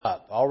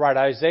All right,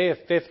 Isaiah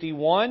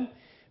 51,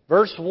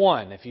 verse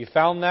 1. If you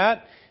found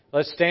that,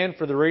 let's stand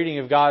for the reading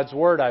of God's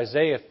Word,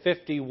 Isaiah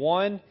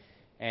 51,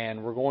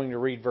 and we're going to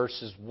read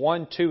verses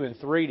 1, 2, and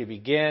 3 to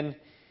begin,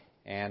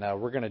 and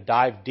we're going to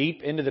dive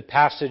deep into the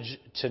passage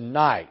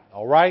tonight.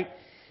 All right?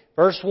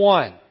 Verse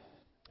 1.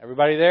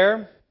 Everybody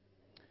there?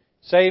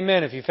 Say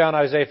amen if you found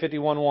Isaiah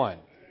 51, 1.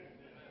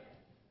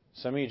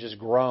 Some of you just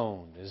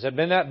groaned. Has it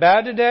been that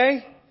bad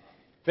today?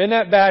 Been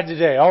that bad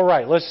today. All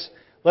right, let's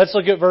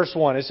look at verse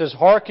 1. It says,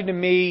 "Hearken to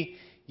me,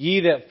 ye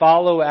that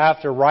follow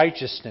after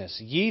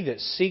righteousness, ye that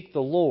seek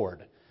the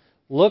Lord.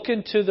 Look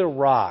into the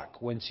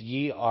rock whence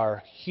ye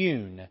are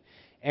hewn,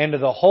 and to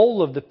the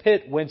hole of the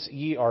pit whence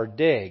ye are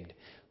digged.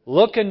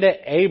 Look unto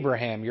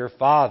Abraham your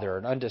father,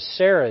 and unto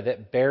Sarah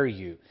that bare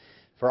you.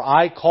 For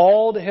I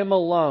called him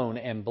alone,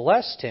 and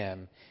blessed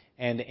him,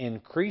 and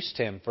increased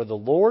him. For the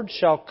Lord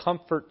shall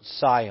comfort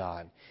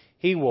Zion.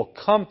 He will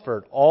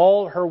comfort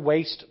all her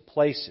waste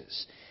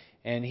places.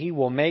 And He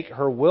will make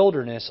her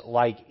wilderness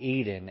like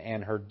Eden,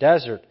 and her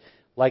desert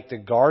like the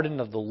garden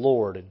of the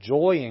Lord.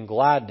 Joy and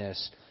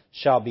gladness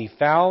shall be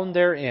found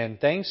therein,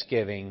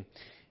 thanksgiving,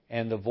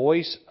 and the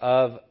voice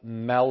of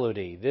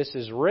melody." This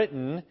is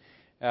written,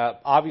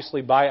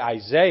 obviously by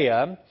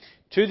Isaiah,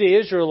 to the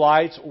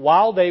Israelites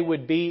while they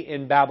would be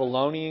in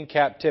Babylonian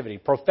captivity.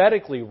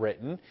 Prophetically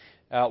written,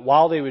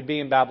 while they would be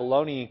in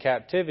Babylonian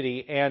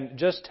captivity, and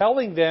just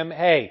telling them,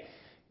 hey,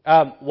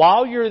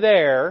 while you're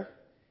there,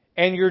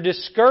 and you're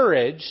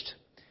discouraged,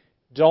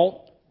 don't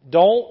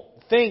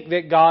think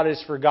that God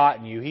has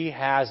forgotten you. He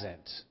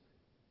hasn't.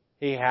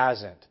 He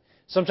hasn't.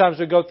 Sometimes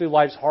we go through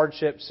life's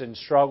hardships and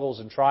struggles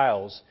and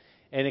trials,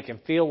 and it can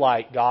feel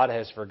like God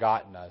has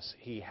forgotten us.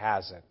 He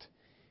hasn't.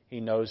 He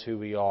knows who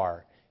we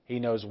are.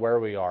 He knows where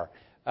we are.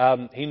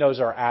 He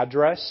knows our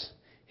address.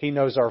 He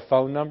knows our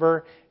phone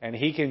number, and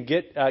He can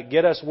get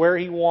us where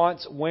He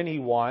wants, when He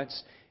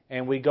wants,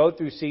 and we go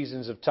through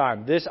seasons of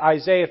time. This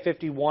Isaiah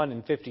 51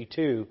 and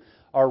 52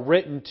 are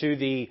written to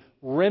the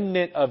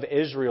remnant of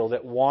Israel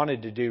that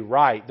wanted to do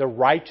right, the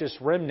righteous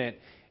remnant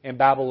in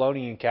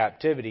Babylonian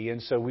captivity. And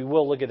so we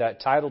will look at that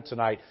title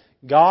tonight,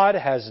 God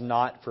Has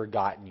Not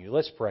Forgotten You.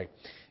 Let's pray.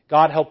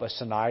 God, help us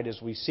tonight as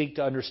we seek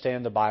to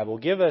understand the Bible.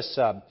 Give us,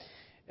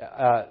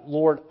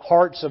 Lord,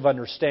 hearts of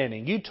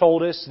understanding. You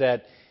told us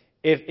that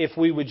if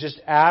we would just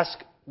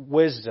ask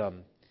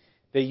wisdom,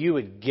 that You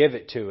would give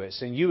it to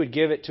us, and You would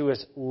give it to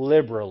us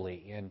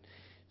liberally. And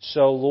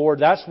so, Lord,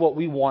 that's what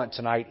we want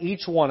tonight.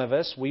 Each one of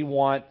us, we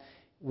want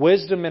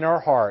wisdom in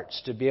our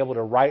hearts to be able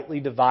to rightly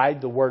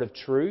divide the Word of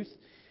truth.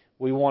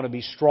 We want to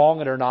be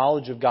strong in our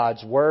knowledge of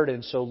God's Word.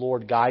 And so,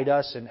 Lord, guide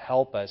us and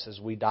help us as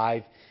we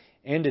dive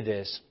into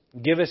this.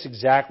 Give us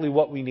exactly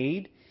what we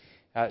need.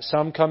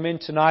 Some come in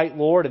tonight,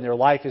 Lord, and their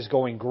life is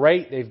going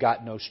great. They've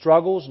got no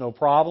struggles, no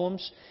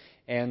problems.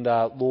 And,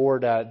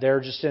 Lord, they're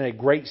just in a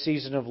great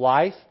season of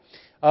life.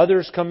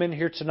 Others come in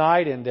here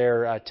tonight and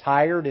they're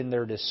tired and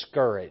they're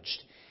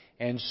discouraged.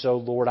 And so,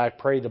 Lord, I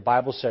pray the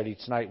Bible study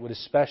tonight would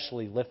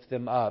especially lift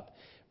them up,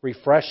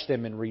 refresh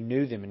them and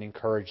renew them and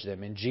encourage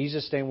them. In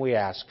Jesus' name we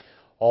ask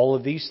all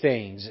of these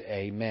things.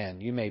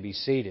 Amen. You may be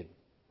seated.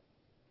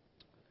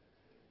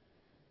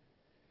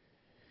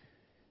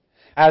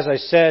 As I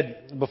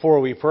said before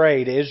we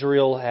prayed,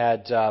 Israel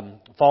had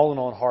fallen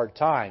on hard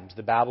times.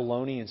 The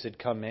Babylonians had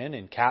come in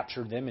and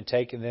captured them and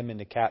taken them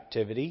into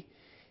captivity.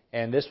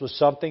 And this was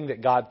something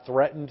that God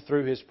threatened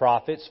through His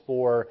prophets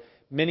for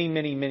many,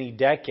 many, many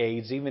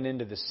decades, even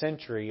into the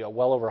century,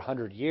 well over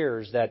 100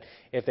 years, that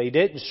if they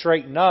didn't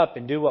straighten up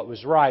and do what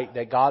was right,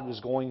 that God was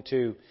going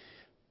to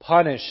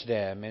punish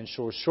them. And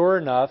so sure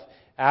enough,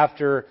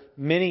 after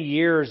many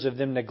years of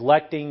them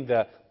neglecting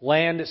the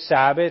land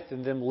Sabbath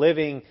and them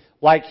living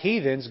like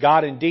heathens,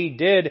 God indeed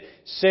did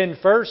send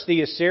first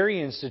the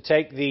Assyrians to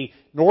take the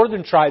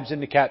northern tribes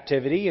into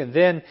captivity, and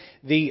then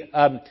the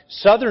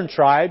southern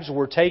tribes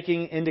were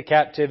taken into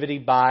captivity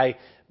by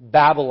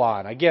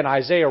Babylon. Again,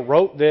 Isaiah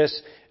wrote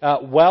this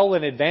well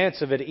in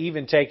advance of it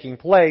even taking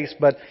place,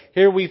 but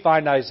here we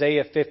find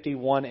Isaiah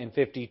 51 and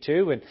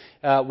 52,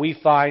 and we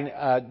find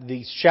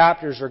these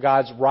chapters are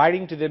God's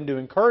writing to them to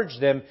encourage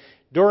them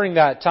during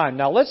that time.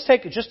 Now let's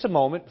take just a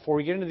moment before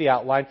we get into the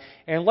outline,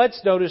 and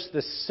let's notice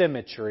the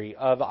symmetry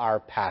of our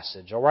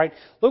passage. All right?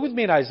 Look with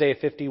me in Isaiah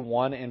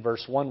 51 and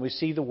verse 1. We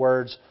see the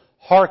words,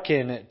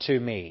 "Hearken to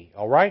me."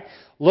 All right?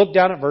 Look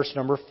down at verse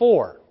number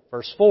 4.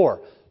 Verse 4.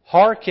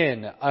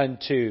 "Hearken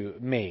unto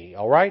me."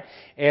 All right?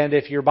 And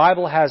if your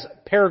Bible has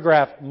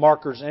paragraph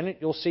markers in it,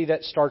 you'll see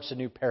that starts a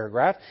new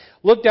paragraph.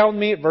 Look down with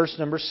me at verse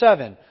number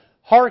 7.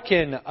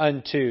 "Hearken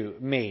unto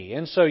me."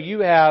 And so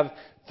you have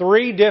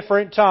 3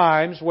 different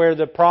times where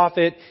the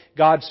prophet,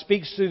 God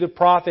speaks through the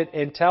prophet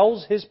and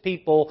tells His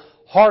people,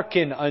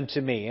 "Hearken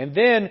unto me." And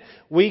then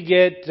we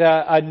get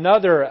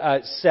another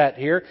set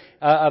here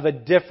of a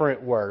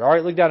different word. All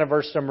right, look down at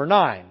verse number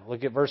 9.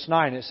 Look at verse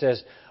 9. It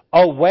says,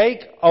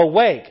 "Awake,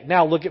 awake."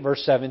 Now look at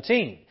verse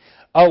 17.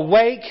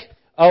 "Awake,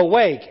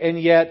 awake." And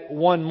yet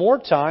one more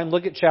time,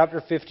 look at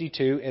chapter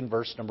 52 and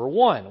verse number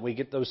 1. We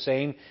get those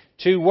same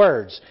 2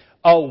 words.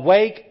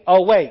 awake,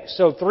 awake.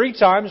 So 3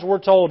 times we're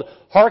told,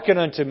 hearken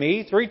unto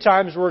me. 3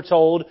 times we're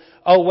told,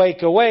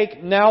 awake,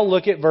 awake. Now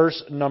look at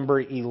verse number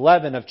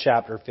 11 of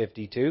chapter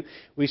 52.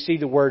 We see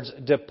the words,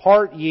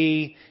 depart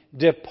ye,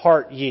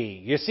 depart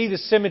ye. You see the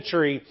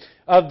symmetry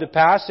of the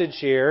passage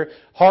here.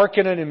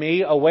 Hearken unto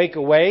me, awake,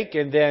 awake,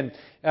 and then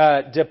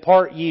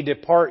depart ye,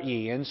 depart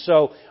ye. And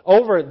so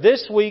over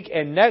this week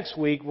and next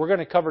week, we're going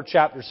to cover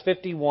chapters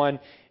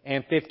 51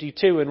 and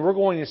 52, and we're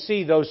going to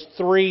see those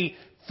 3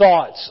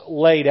 thoughts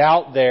laid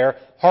out there.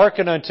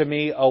 Hearken unto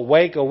me,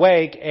 awake,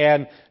 awake,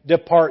 and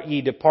depart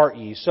ye, depart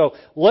ye. So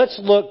let's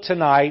look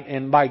tonight,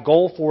 and my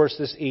goal for us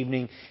this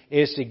evening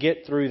is to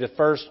get through the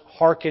first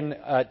hearken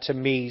to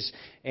me's.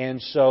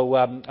 And so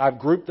I've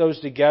grouped those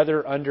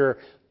together under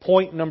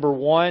point number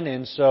 1.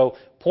 And so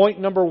point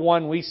number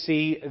 1, we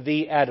see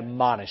the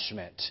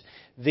admonishment.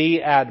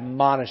 The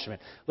admonishment.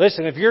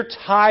 Listen, if you're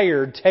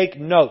tired, take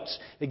notes.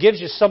 It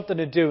gives you something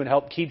to do and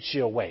help keeps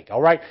you awake.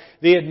 All right?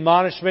 The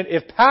admonishment.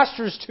 If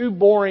pastor's too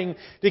boring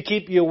to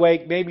keep you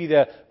awake, maybe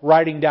the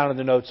writing down of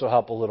the notes will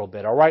help a little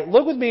bit. All right?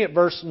 Look with me at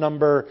verse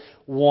number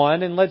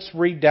 1 and let's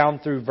read down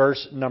through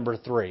verse number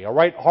 3. All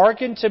right?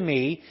 Hearken to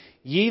me,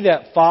 ye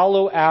that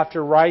follow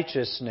after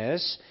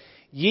righteousness,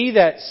 ye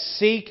that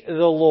seek the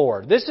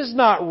Lord. This is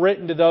not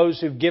written to those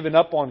who've given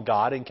up on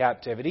God in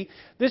captivity.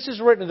 This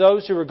is written to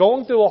those who are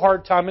going through a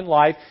hard time in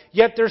life,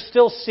 yet they're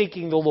still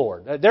seeking the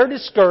Lord. They're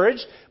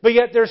discouraged, but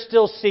yet they're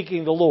still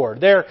seeking the Lord.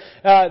 They're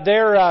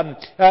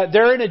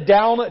in a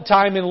down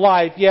time in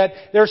life, yet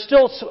they're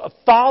still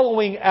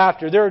following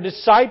after. They're a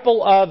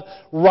disciple of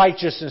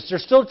righteousness. They're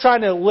still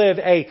trying to live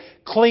a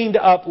cleaned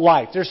up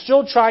life. They're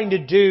still trying to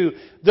do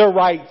the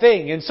right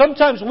thing. And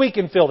sometimes we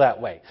can feel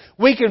that way.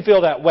 We can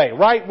feel that way,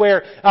 right?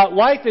 Where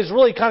life has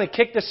really kind of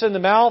kicked us in the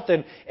mouth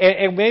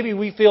and maybe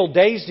we feel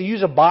dazed, to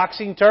use a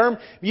boxing term.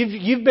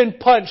 You've been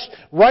punched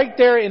right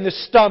there in the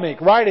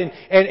stomach, right?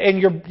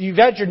 And you've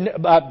had your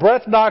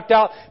breath knocked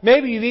out.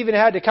 Maybe you've even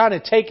had to kind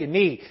of take a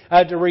knee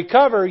to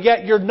recover,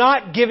 yet you're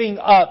not giving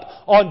up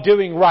on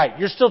doing right.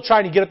 You're still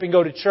trying to get up and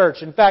go to church.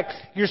 In fact,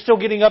 you're still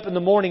getting up in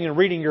the morning and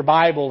reading your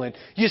Bible, and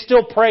you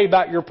still pray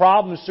about your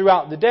problems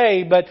throughout the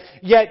day, but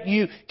yet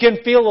you can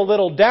feel a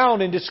little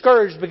down and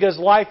discouraged because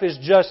life has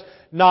just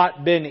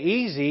not been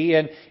easy.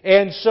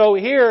 And so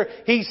here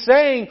he's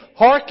saying,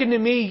 hearken to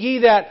me, ye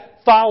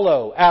that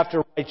follow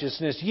after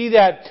righteousness, ye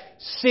that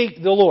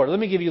seek the Lord. Let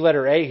me give you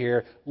letter A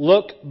here.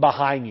 Look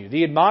behind you.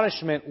 The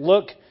admonishment,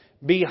 look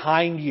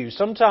behind you.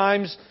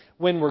 Sometimes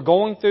when we're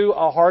going through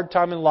a hard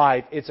time in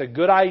life, it's a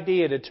good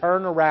idea to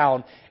turn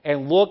around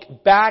and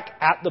look back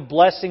at the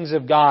blessings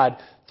of God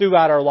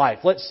throughout our life.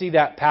 Let's see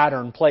that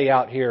pattern play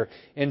out here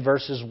in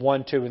verses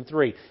 1, 2, and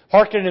 3.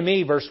 Hearken to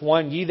me, verse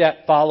 1, ye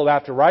that follow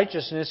after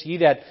righteousness, ye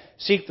that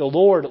seek the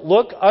Lord,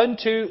 look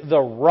unto the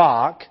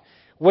rock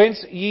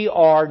whence ye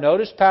are,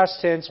 notice past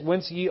tense,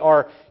 whence ye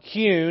are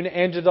hewn,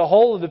 and to the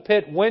hole of the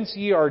pit whence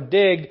ye are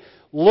digged.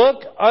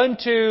 Look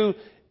unto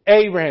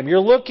Abraham. You're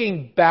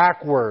looking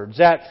backwards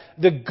at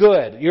the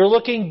good. You're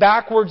looking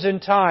backwards in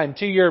time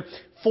to your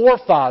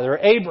forefather,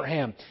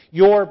 Abraham,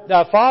 your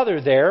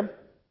father there,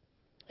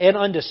 and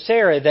unto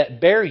Sarah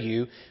that bare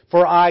you,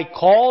 for I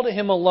called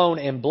him alone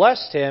and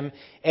blessed him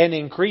and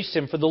increased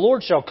him. For the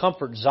Lord shall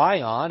comfort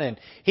Zion, and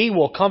He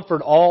will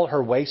comfort all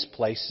her waste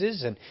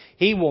places, and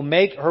He will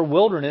make her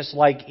wilderness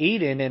like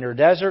Eden, and her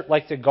desert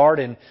like the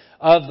garden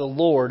of the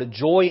Lord.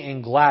 Joy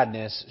and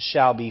gladness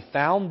shall be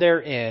found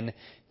therein,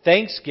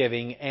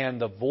 thanksgiving and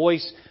the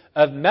voice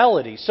of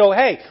melody. So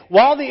hey,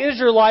 while the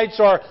Israelites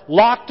are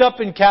locked up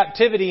in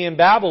captivity in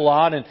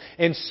Babylon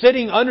and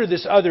sitting under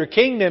this other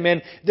kingdom,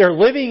 and they're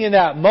living in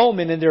that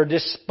moment, and they're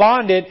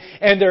despondent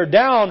and they're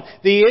down,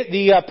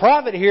 the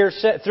prophet here,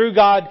 through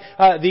God,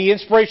 the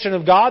inspiration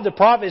of God, the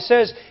prophet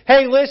says,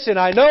 hey, listen,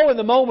 I know in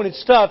the moment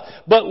it's tough,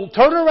 but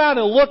turn around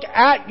and look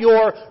at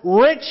your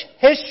rich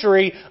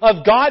history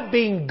of God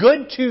being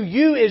good to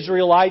you,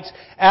 Israelites,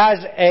 as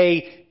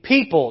a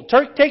people.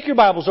 Take your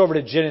Bibles over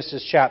to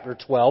Genesis chapter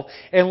 12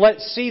 and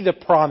let's see the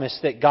promise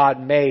that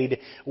God made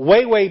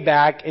way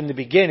back in the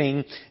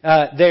beginning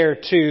there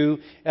to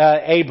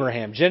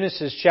Abraham.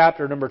 Genesis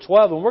chapter number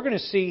 12, and we're going to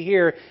see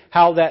here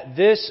how that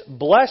this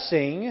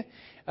blessing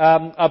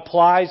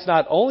applies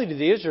not only to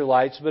the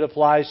Israelites but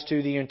applies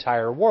to the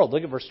entire world.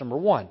 Look at verse number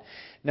 1.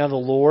 Now the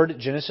Lord,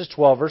 Genesis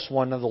 12 verse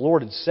 1, now the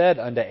Lord had said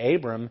unto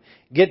Abram,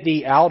 get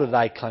thee out of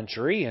thy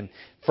country and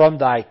from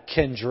thy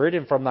kindred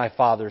and from thy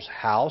father's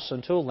house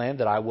unto a land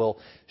that I will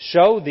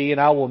show thee,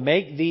 and I will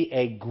make thee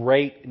a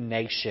great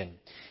nation.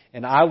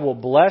 And I will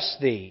bless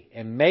thee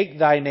and make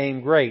thy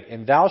name great,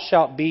 and thou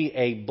shalt be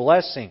a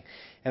blessing.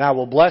 And I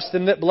will bless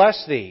them that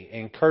bless thee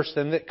and curse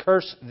them that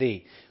curse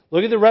thee.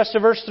 Look at the rest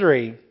of verse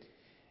 3.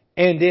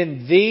 And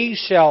in thee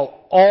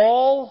shall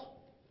all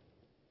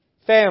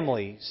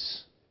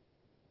families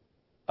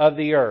of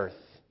the earth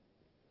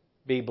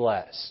be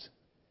blessed.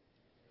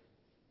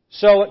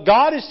 So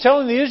God is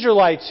telling the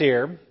Israelites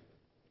here,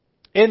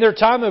 in their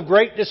time of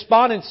great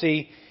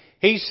despondency,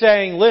 He's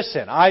saying,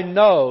 listen, I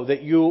know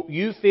that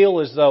you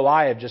feel as though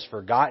I have just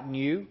forgotten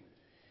you.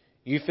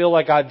 You feel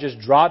like I've just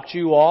dropped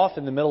you off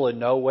in the middle of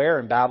nowhere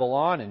in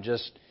Babylon and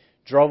just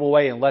drove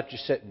away and left you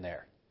sitting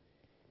there.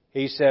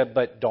 He said,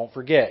 but don't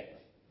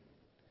forget,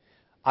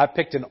 I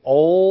picked an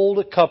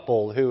old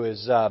couple who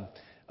is of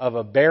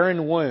a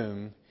barren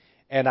womb,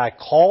 and I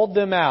called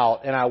them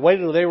out, and I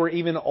waited till they were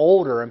even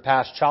older and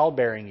past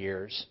childbearing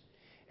years,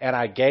 and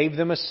I gave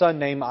them a son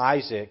named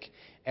Isaac,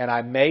 and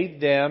I made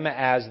them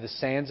as the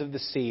sands of the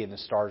sea and the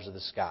stars of the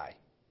sky.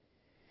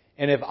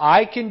 And if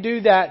I can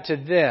do that to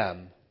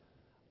them,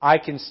 I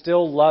can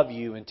still love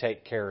you and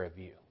take care of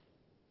you.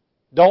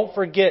 Don't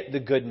forget the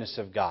goodness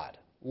of God.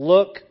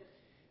 Look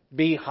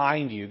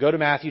behind you. Go to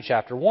Matthew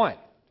chapter 1.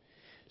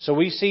 So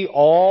we see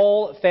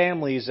all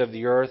families of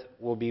the earth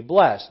will be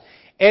blessed.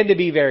 And to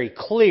be very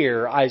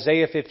clear,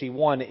 Isaiah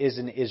 51 is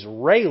an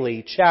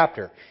Israeli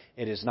chapter.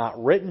 It is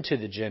not written to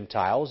the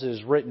Gentiles. It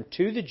is written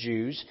to the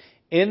Jews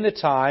in the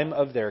time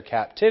of their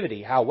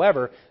captivity.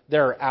 However,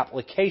 there are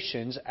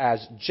applications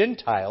as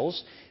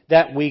Gentiles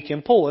that we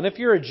can pull. And if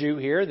you're a Jew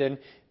here, then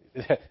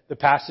the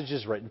passage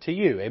is written to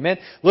you. Amen?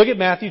 Look at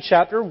Matthew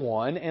chapter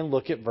 1 and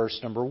look at verse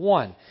number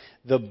 1.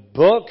 The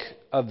book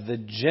of the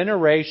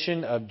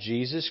generation of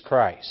Jesus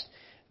Christ,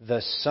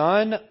 the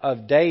son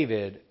of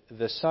David,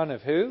 the son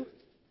of who?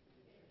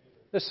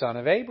 The son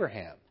of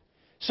Abraham.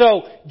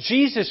 So,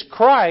 Jesus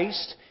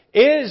Christ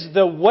is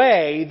the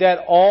way that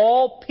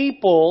all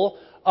people,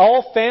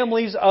 all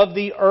families of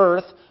the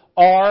earth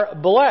are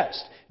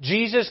blessed.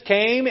 Jesus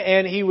came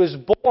and He was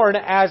born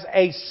as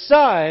a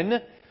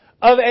son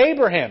of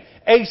Abraham.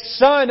 A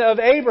son of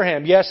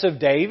Abraham. Yes, of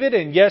David,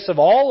 and yes, of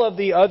all of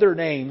the other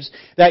names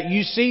that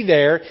you see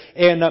there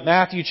in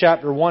Matthew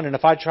chapter 1. And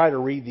if I try to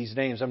read these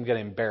names, I'm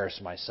going to embarrass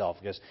myself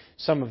because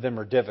some of them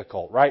are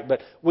difficult, right?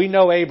 But we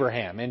know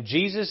Abraham, and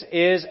Jesus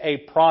is a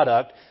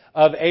product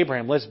of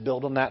Abraham. Let's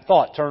build on that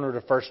thought. Turn over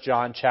to 1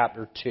 John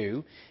chapter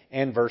 2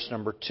 and verse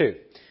number 2.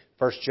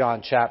 1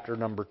 John chapter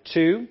number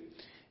 2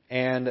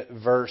 and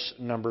verse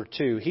number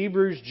 2.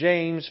 Hebrews,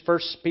 James, 1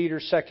 Peter,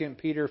 2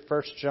 Peter,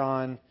 1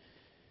 John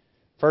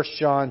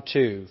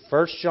 2.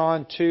 1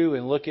 John 2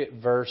 and look at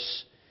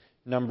verse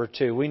number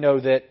 2. We know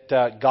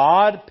that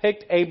God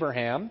picked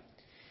Abraham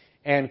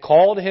and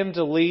called him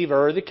to leave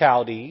Ur the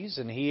Chaldees,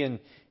 and he and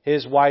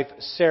his wife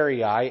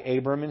Sarai,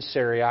 Abram and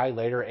Sarai,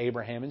 later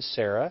Abraham and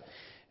Sarah,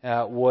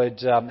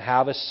 would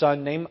have a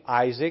son named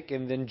Isaac,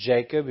 and then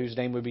Jacob, whose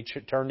name would be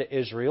turned to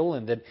Israel,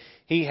 and then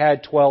he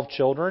had 12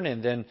 children,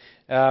 and then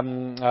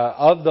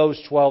of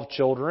those 12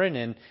 children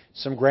and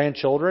some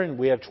grandchildren,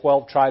 we have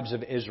 12 tribes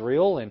of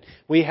Israel, and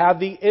we have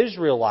the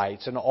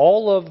Israelites, and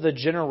all of the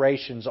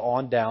generations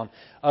on down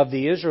of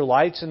the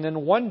Israelites, and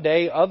then one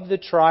day of the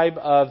tribe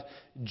of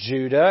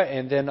Judah,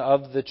 and then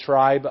of the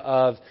tribe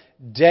of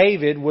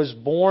David was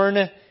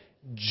born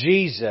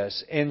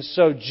Jesus. And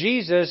so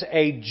Jesus,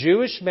 a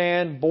Jewish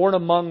man born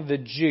among the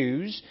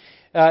Jews,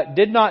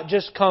 did not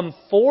just come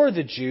for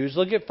the Jews.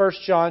 Look at 1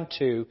 John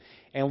 2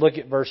 and look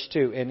at verse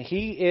 2. And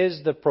He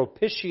is the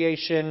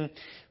propitiation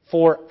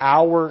for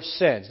our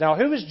sins. Now,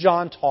 who is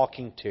John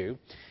talking to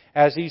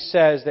as he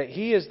says that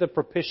He is the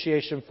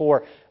propitiation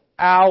for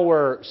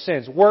our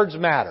sins? Words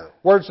matter.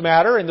 Words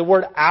matter, and the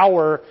word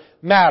our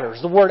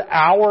matters. The word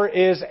our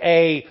is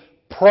a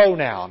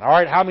pronoun. All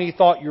right, how many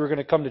thought you were going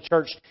to come to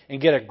church and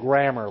get a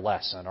grammar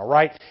lesson? All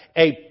right,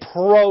 a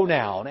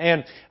pronoun.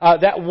 And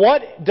that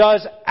what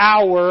does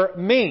our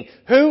mean?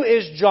 Who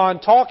is John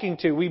talking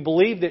to? We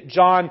believe that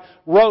John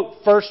wrote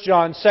 1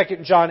 John,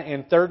 2 John,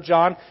 and 3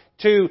 John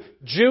to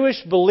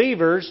Jewish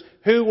believers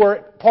who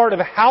were part of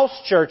house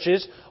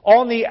churches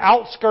on the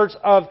outskirts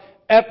of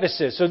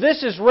Ephesus. So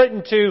this is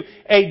written to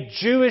a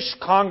Jewish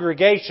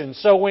congregation.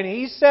 So when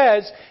he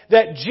says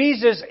that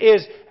Jesus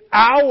is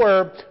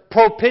our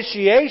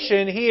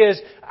propitiation, He is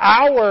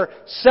our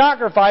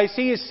sacrifice,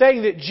 He is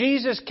saying that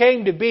Jesus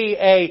came to be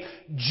a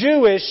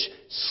Jewish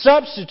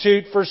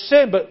substitute for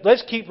sin. But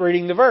let's keep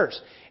reading the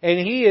verse. And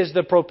He is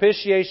the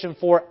propitiation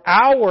for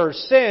our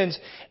sins,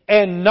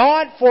 and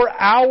not for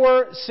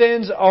our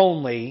sins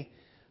only,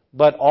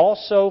 but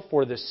also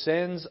for the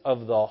sins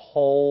of the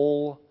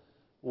whole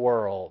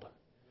world.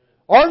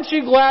 Aren't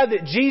you glad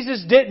that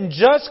Jesus didn't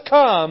just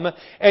come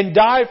and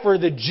die for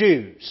the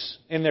Jews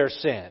in their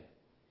sin?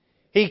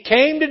 He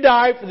came to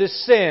die for the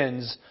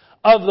sins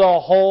of the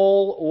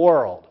whole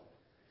world.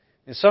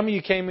 And some of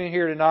you came in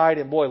here tonight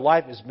and boy,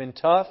 life has been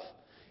tough.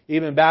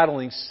 You've been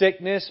battling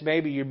sickness.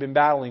 Maybe you've been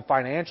battling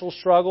financial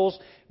struggles.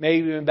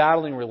 Maybe you've been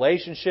battling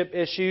relationship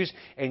issues.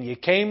 And you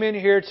came in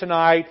here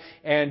tonight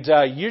and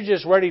you're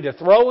just ready to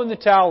throw in the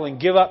towel and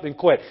give up and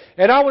quit.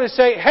 And I want to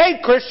say,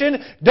 hey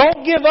Christian,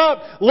 don't give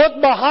up. Look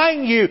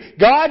behind you.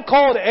 God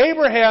called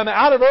Abraham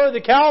out of Ur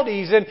the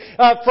Chaldees. And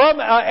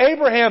from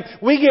Abraham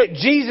we get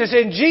Jesus.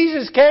 And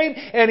Jesus came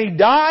and He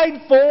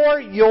died for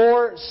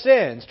your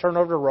sins. Turn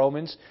over to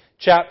Romans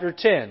chapter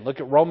 10.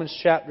 Look at Romans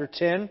chapter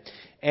 10.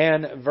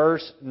 And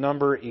verse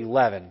number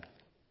 11.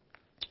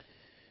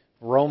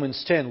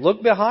 Romans 10.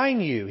 Look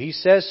behind you. He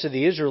says to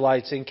the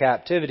Israelites in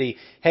captivity,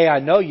 hey, I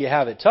know you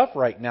have it tough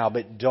right now,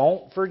 but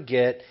don't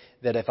forget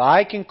that if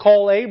I can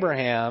call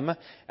Abraham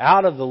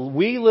out of the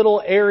wee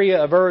little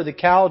area of Ur of the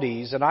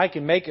Chaldees and I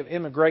can make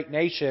him a great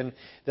nation,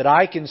 that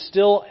I can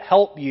still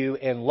help you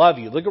and love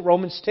you. Look at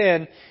Romans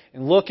 10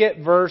 and look at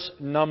verse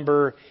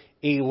number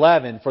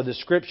 11. For the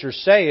Scripture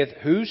saith,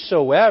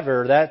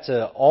 whosoever, that's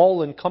an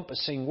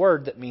all-encompassing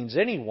word that means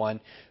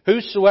anyone,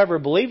 whosoever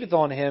believeth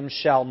on Him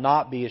shall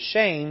not be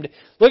ashamed.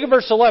 Look at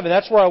verse 11.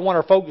 That's where I want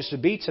our focus to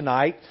be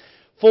tonight.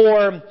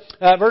 For,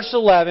 verse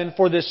 11,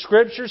 for the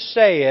Scripture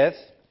saith,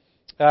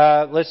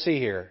 let's see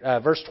here,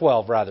 verse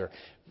 12 rather.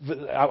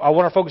 I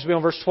want our focus to be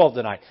on verse 12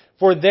 tonight.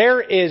 For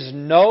there is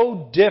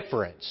no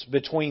difference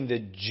between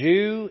the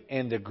Jew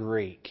and the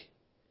Greek.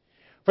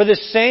 For the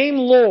same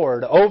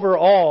Lord over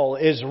all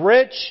is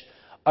rich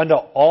unto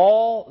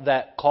all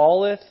that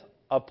calleth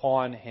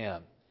upon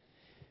Him.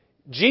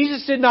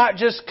 Jesus did not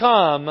just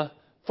come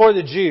for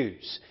the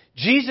Jews.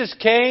 Jesus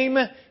came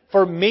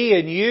for me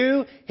and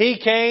you. He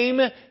came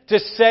to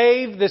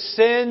save the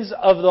sins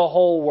of the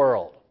whole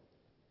world.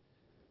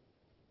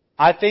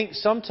 I think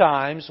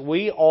sometimes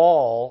we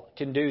all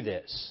can do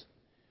this.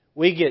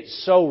 We get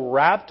so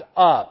wrapped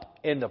up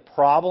in the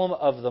problem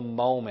of the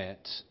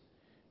moment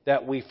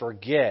that we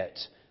forget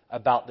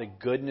about the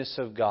goodness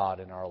of God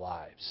in our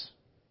lives.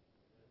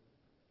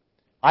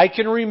 I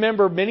can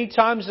remember many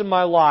times in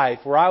my life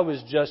where I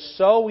was just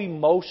so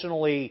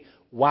emotionally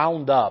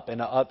wound up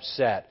and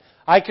upset.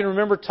 I can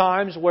remember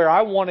times where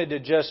I wanted to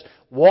just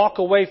walk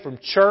away from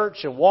church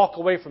and walk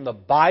away from the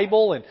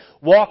Bible and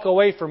walk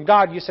away from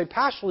God. You say,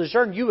 Pastor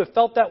Lejeune, you have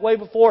felt that way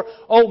before?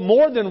 Oh,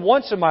 more than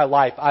once in my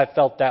life I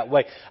felt that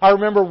way. I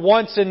remember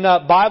once in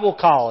Bible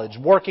college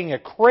working a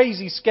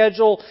crazy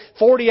schedule,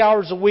 40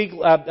 hours a week,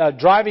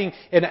 driving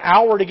an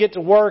hour to get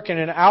to work and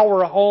an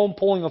hour home,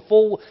 pulling a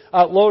full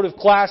load of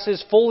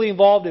classes, fully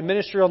involved in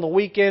ministry on the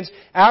weekends,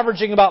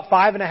 averaging about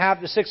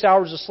 5.5 to 6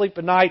 hours of sleep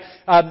a night,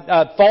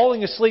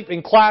 falling asleep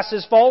in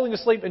classes, falling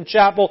asleep in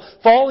chapel,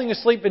 falling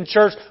asleep in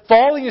church,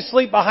 falling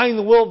asleep behind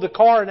the wheel of the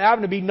car and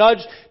having to be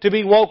nudged to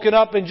be woken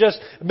up and just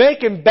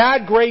making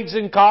bad grades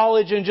in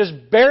college and just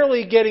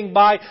barely getting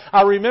by.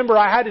 I remember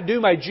I had to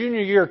do my junior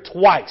year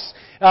twice.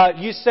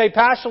 You say,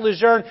 Pastor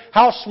Lejeune,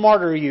 how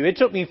smart are you? It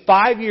took me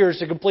 5 years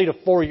to complete a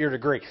 4-year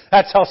degree.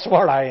 That's how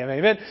smart I am,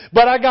 amen?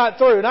 But I got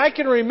through. And I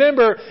can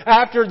remember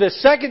after the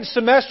second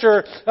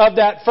semester of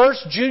that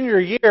first junior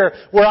year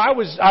where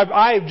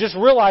I just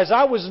realized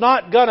I was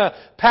not gonna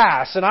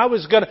pass and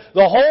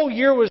the whole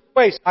year was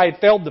waste. I had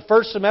failed the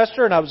first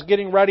semester and I was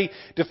getting ready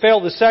to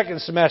fail the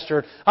second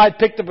semester. I'd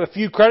picked up a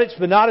few credits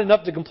but not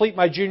enough to complete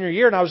my junior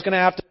year and I was going to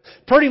have to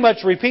pretty much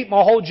repeat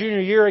my whole junior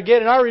year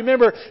again. And I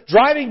remember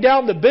driving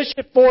down the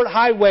Bishop Ford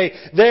Highway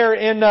there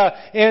in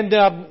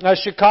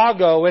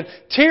Chicago and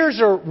tears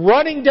are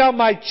running down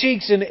my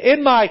cheeks and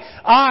in my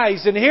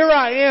eyes and here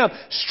I am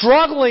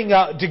struggling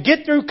to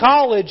get through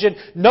college and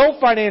no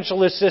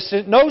financial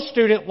assistance, no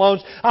student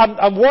loans.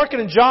 I'm working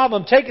a job,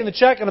 I'm taking the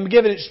check and I'm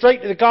giving it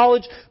straight to the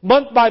college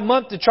month by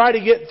month to try to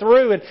get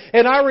through.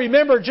 And I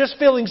remember just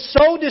feeling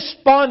so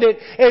despondent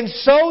and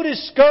so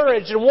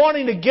discouraged and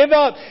wanting to give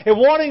up and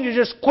wanting to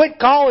just quit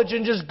college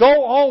and just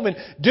go home and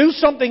do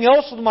something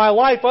else with my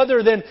life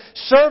other than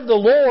serve the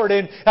Lord.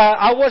 And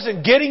I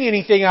wasn't getting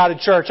anything out of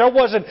church. I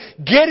wasn't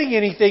getting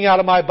anything out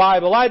of my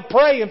Bible. I'd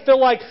pray and feel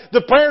like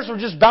the prayers were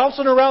just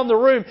bouncing around the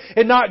room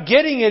and not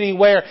getting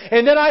anywhere.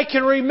 And then I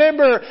can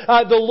remember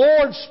the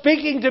Lord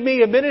speaking to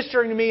me and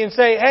ministering to me and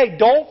say, hey,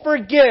 don't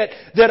forget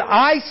that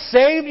I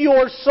saved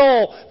your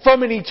soul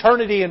from an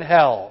eternity in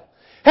hell.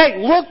 Hey,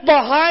 look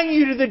behind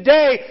you to the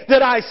day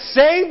that I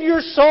saved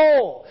your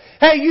soul.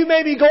 Hey, you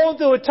may be going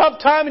through a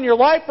tough time in your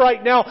life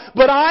right now,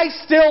 but I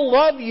still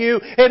love you,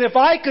 and if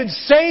I could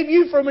save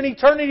you from an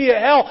eternity of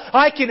hell,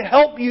 I can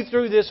help you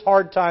through this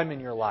hard time in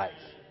your life.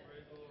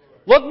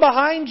 Look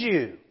behind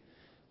you.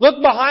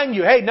 Look behind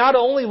you. Hey, not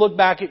only look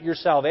back at your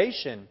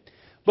salvation,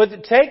 but to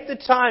take the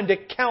time to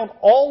count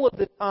all of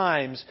the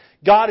times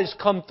God has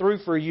come through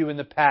for you in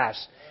the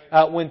past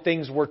when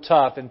things were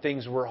tough and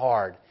things were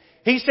hard.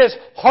 He says,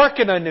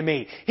 hearken unto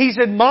me. He's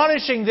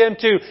admonishing them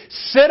to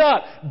sit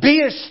up,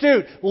 be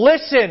astute,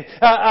 listen,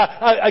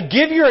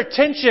 give your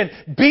attention,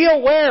 be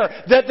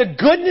aware that the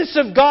goodness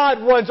of God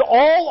runs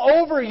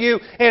all over you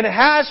and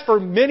has for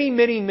many,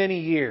 many, many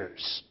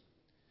years.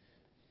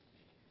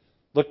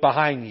 Look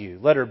behind you.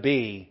 Letter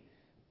B.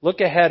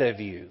 Look ahead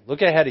of you.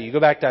 Look ahead of you. Go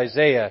back to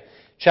Isaiah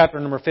chapter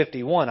number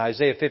 51.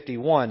 Isaiah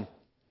 51.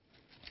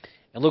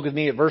 And look with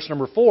me at verse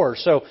number 4.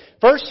 So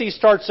first he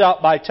starts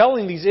out by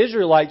telling these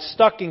Israelites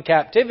stuck in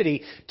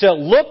captivity to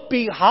look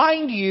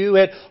behind you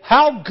at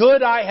how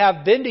good I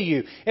have been to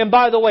you. And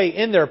by the way,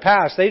 in their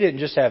past, they didn't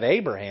just have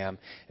Abraham.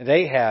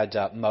 They had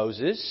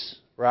Moses,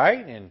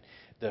 right? And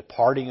the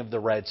parting of the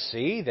Red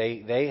Sea.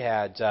 They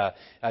had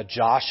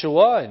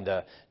Joshua and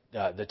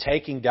the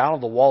taking down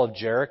of the wall of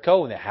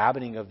Jericho and the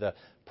inhabiting of the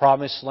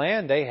Promised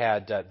Land. They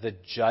had the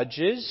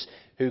judges.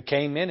 who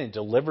came in and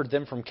delivered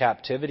them from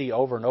captivity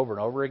over and over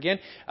and over again.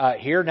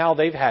 Here now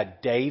they've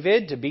had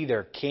David to be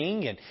their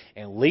king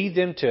and lead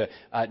them to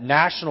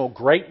national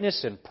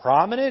greatness and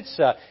prominence.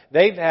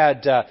 They've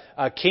had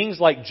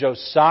kings like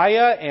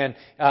Josiah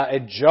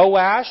and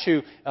Joash,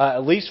 who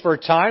at least for a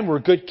time were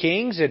good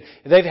kings, and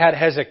they've had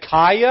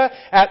Hezekiah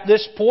at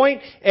this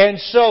point. And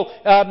so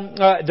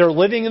they're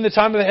living in the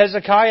time of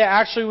Hezekiah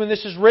actually when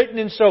this is written,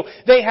 and so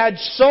they had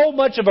so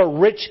much of a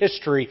rich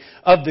history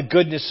of the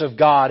goodness of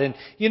God. And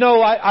you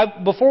know,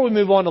 before we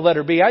move on to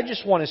letter B, I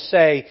just want to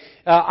say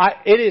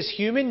it is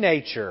human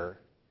nature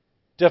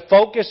to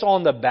focus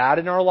on the bad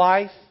in our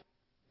life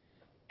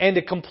and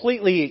to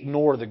completely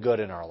ignore the good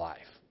in our life.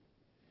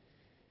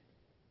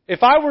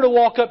 If I were to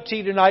walk up to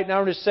you tonight and I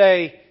were to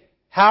say,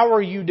 "How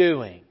are you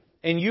doing?"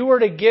 and you were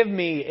to give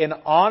me an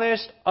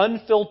honest,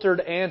 unfiltered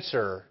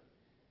answer,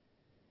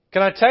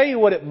 can I tell you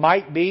what it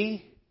might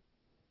be?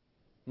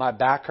 My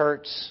back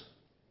hurts.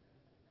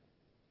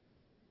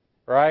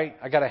 Right?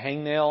 I got a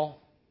hangnail.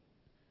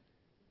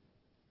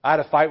 I had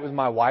a fight with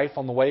my wife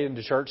on the way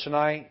into church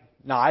tonight.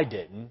 No, I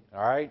didn't.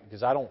 All right?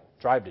 Because I don't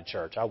drive to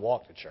church. I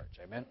walk to church.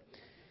 Amen?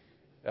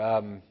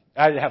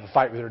 I didn't have a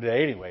fight with her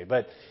today anyway.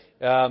 But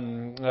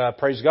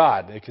praise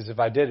God. Because if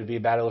I did, it'd be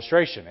a bad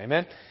illustration.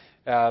 Amen?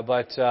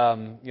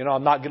 You know,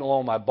 I'm not getting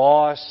along with my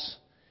boss.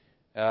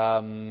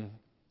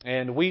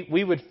 And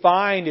we would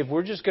find if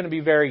we're just going to be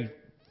very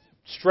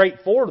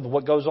straightforward with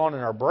what goes on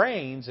in our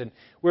brains and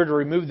we're to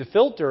remove the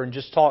filter and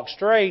just talk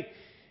straight,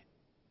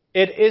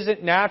 it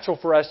isn't natural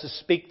for us to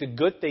speak the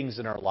good things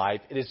in our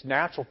life. It is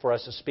natural for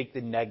us to speak the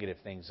negative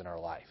things in our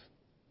life.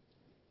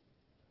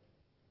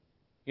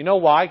 You know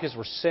why? Because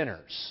we're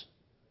sinners.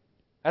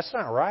 That's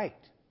not right.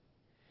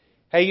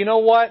 Hey, you know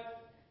what?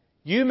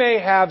 You may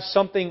have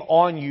something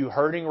on you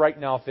hurting right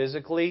now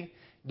physically.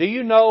 Do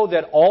you know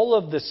that all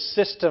of the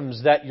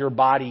systems that your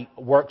body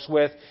works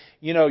with,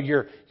 you know,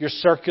 your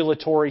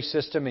circulatory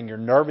system and your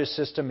nervous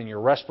system and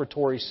your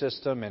respiratory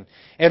system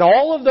and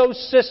all of those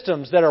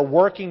systems that are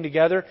working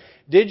together,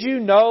 did you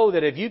know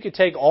that if you could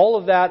take all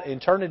of that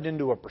and turn it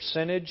into a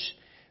percentage,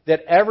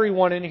 that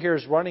everyone in here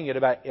is running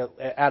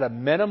at a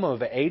minimum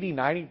of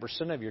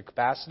 80-90% of your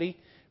capacity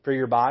for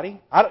your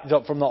body?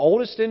 From the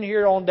oldest in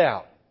here on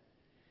down.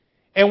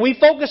 And we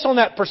focus on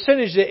that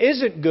percentage that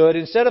isn't good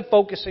instead of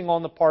focusing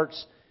on the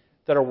parts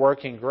that are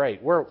working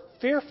great. We're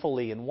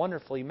fearfully and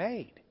wonderfully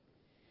made.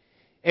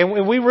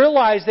 And we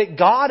realize that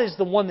God is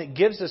the one that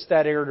gives us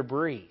that air to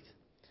breathe.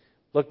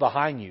 Look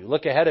behind you.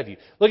 Look ahead of you.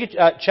 Look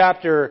at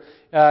chapter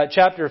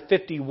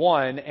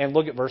 51 and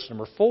look at verse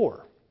number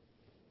 4.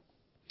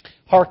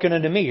 Hearken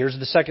unto me. Here's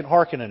the second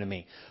hearken unto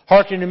me.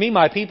 Hearken unto me,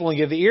 my people, and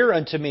give ear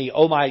unto me,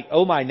 O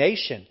my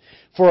nation.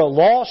 For a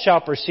law shall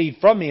proceed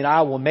from me, and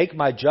I will make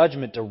my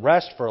judgment to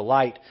rest for a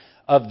light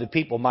of the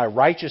people. My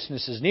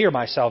righteousness is near,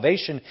 my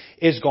salvation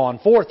is gone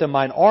forth, and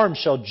mine arm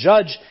shall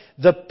judge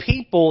the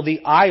people. The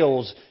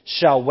isles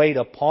shall wait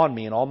upon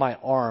me, and all my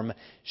arm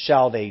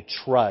shall they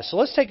trust. So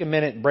let's take a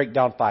minute and break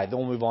down 5. Then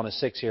we'll move on to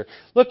 6 here.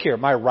 Look here,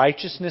 my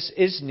righteousness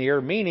is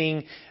near,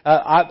 meaning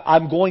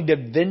I'm going to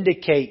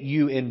vindicate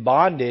you in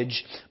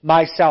bondage.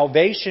 My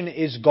salvation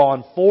is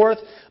gone forth.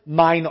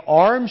 Mine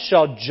arm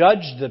shall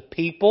judge the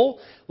people.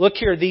 Look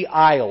here, the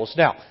isles.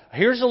 Now,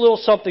 here's a little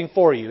something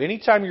for you.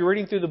 Anytime you're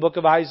reading through the book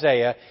of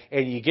Isaiah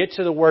and you get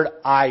to the word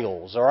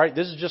isles, all right,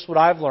 this is just what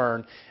I've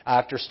learned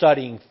after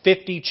studying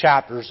 50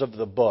 chapters of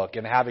the book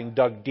and having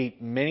dug deep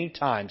many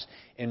times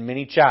in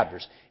many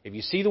chapters. If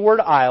you see the word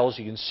isles,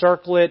 you can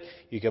circle it,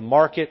 you can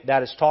mark it.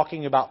 That is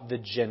talking about the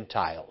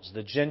Gentiles.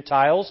 The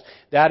Gentiles,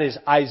 that is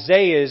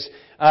Isaiah's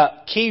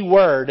key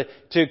word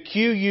to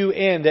cue you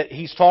in that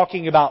he's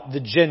talking about the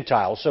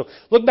Gentiles. So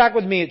look back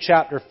with me at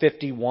chapter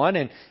 51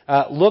 and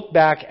look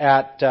back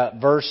at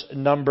verse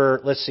number,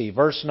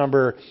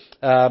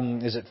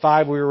 is it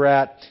 5 we were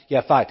at?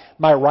 Yeah, 5.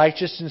 My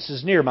righteousness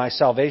is near, my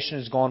salvation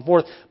is gone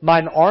forth.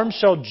 Mine arm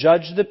shall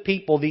judge the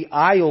people, the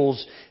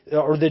isles,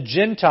 or the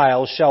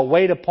Gentiles shall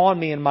wait upon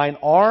me, and mine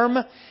arm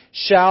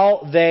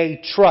shall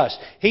they trust.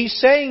 He's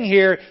saying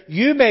here,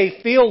 you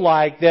may feel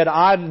like that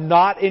I'm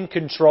not in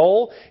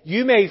control.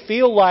 You may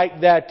feel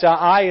like that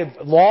I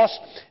have lost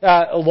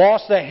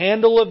the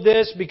handle of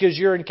this because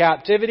you're in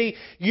captivity.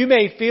 You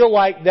may feel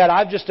like that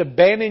I've just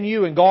abandoned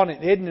you and gone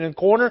and hidden in a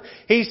corner.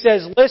 He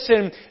says,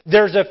 listen,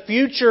 there's a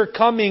future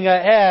coming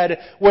ahead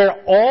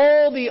where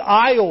all the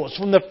isles,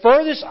 from the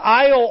furthest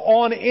isle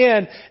on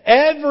in,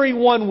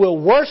 everyone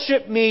will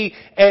worship me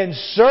and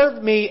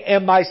serve me,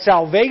 and my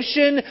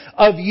salvation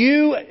of you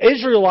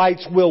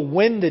Israelites will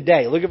win the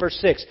day. Look at verse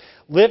 6.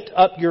 Lift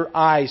up your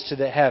eyes to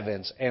the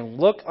heavens and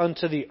look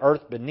unto the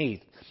earth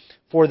beneath.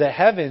 For the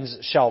heavens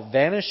shall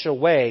vanish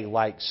away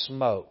like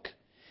smoke,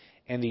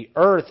 and the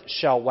earth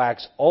shall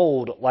wax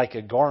old like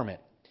a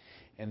garment.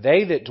 And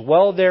they that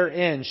dwell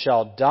therein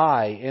shall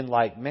die in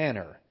like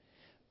manner.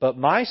 But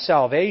my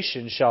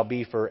salvation shall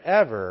be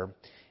forever,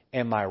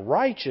 and my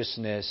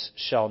righteousness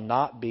shall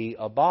not be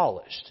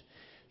abolished.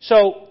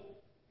 So,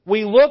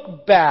 we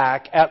look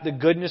back at the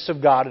goodness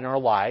of God in our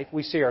life.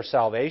 We see our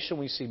salvation.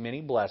 We see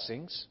many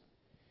blessings.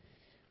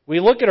 We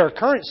look at our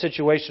current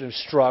situation of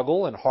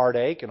struggle and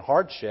heartache and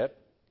hardship.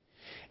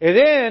 And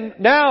then,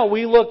 now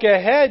we look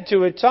ahead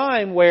to a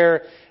time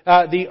where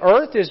the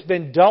earth has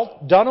been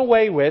done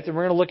away with, and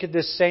we're going to look at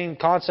this same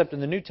concept in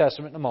the New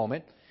Testament in a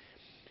moment,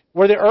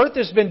 where the earth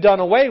has been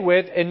done away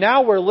with, and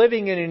now we're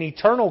living in an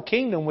eternal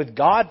kingdom with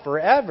God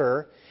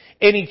forever,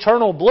 in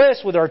eternal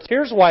bliss with our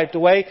tears wiped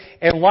away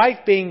and life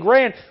being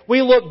grand.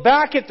 We look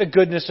back at the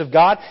goodness of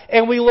God,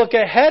 and we look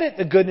ahead at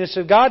the goodness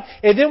of God,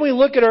 and then we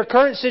look at our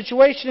current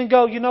situation and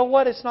go, you know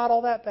what, it's not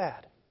all that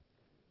bad.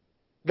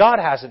 God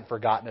hasn't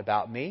forgotten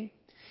about me.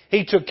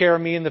 He took care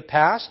of me in the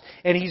past,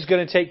 and He's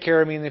going to take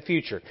care of me in the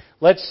future.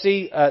 Let's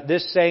see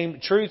this same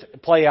truth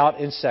play out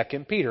in 2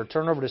 Peter.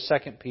 Turn over to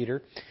 2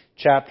 Peter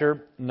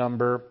chapter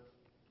number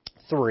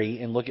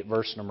 3 and look at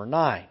verse number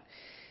 9.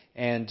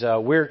 And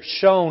we're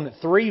shown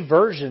three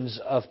versions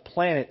of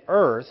planet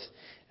Earth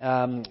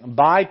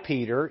by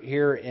Peter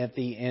here at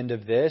the end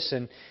of this.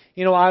 And,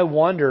 you know, I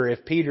wonder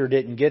if Peter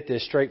didn't get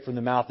this straight from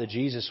the mouth of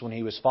Jesus when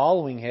he was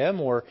following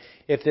Him, or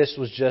if this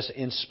was just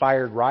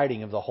inspired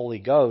writing of the Holy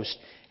Ghost,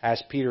 as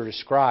Peter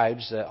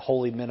describes, that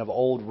holy men of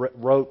old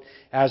wrote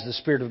as the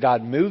Spirit of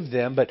God moved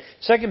them. But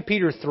 2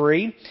 Peter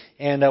 3,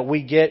 and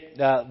we get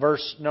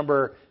verse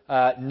number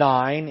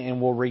 9, and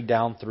we'll read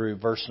down through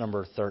verse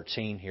number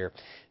 13 here.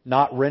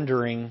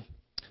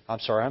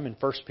 I'm in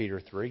 1 Peter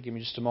 3. Give me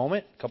just a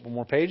moment. A couple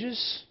more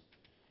pages.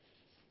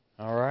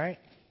 All right.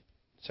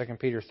 2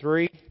 Peter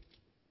 3.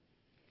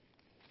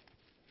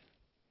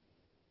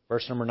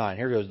 Verse number 9.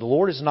 Here goes. The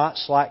Lord is not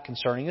slack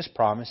concerning His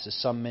promise, as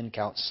some men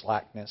count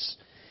slackness,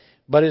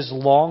 but is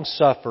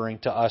long-suffering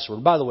to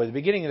usward. By the way, the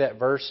beginning of that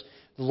verse,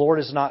 the Lord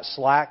is not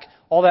slack,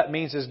 all that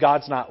means is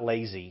God's not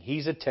lazy.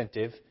 He's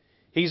attentive.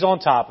 He's on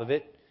top of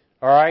it.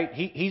 All right?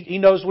 He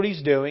knows what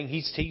He's doing.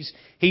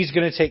 He's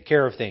going to take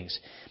care of things.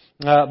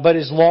 But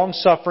is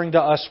long-suffering to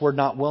usward,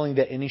 not willing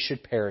that any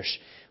should perish,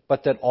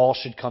 but that all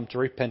should come to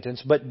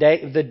repentance. But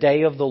the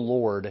day of the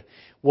Lord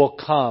will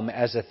come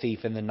as a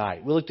thief in the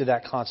night. We looked at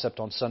that concept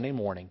on Sunday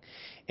morning.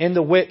 In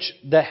the which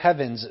the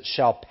heavens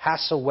shall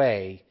pass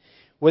away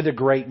with a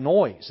great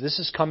noise. This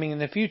is coming in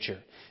the future.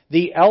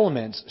 The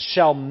elements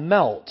shall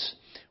melt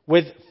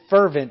with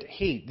fervent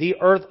heat.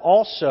 The earth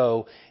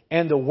also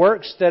and the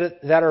works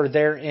that are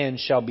therein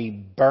shall be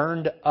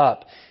burned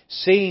up.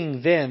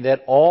 Seeing then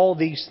that all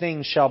these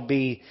things shall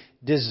be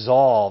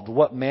dissolved,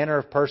 what manner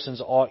of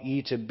persons ought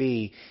ye to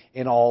be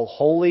in all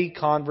holy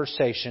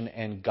conversation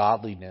and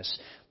godliness,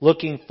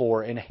 looking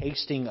for and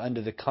hasting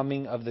unto the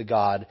coming of the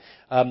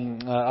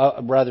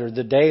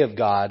the day of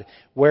God,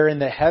 wherein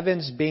the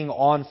heavens being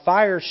on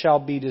fire shall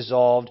be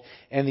dissolved,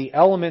 and the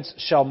elements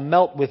shall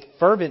melt with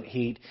fervent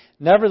heat.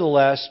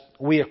 Nevertheless,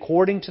 we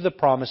according to the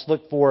promise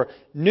look for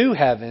new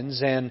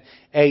heavens and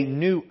a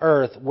new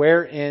earth,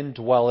 wherein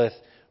dwelleth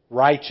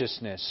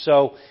righteousness.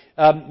 So,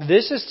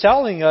 this is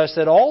telling us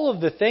that all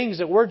of the things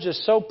that we're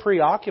just so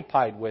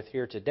preoccupied with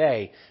here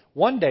today,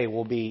 one day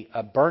will be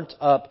burnt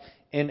up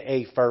in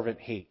a fervent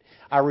heat.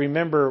 I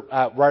remember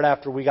right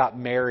after we got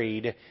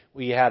married,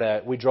 we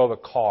drove a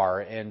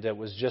car, and it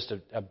was just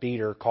a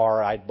beater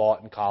car I'd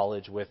bought in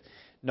college with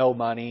no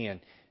money, and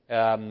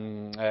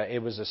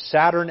it was a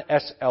Saturn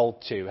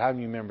SL2. How do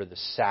you remember the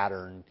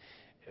Saturn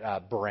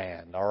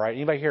brand? All right,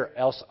 anybody here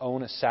else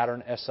own a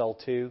Saturn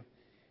SL2?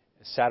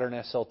 Saturn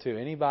SL2.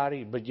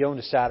 Anybody? But you owned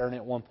a Saturn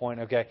at one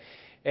point, okay?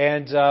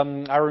 And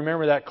I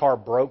remember that car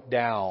broke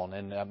down,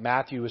 and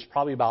Matthew was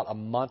probably about a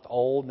month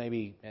old,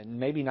 maybe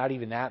not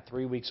even that,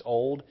 3 weeks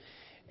old.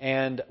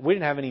 And we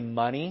didn't have any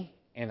money,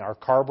 and our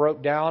car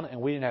broke down,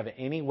 and we didn't have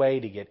any way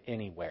to get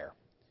anywhere.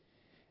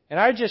 And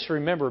I just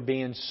remember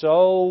being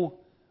so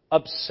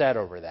upset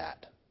over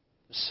that.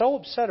 So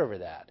upset over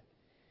that.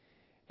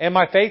 And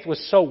my faith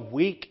was so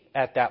weak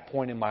at that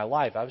point in my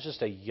life. I was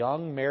just a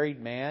young married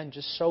man,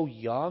 just so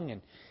young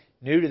and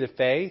new to the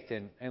faith.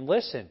 And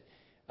listen,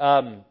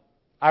 I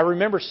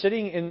remember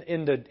sitting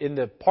in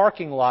the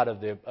parking lot of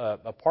the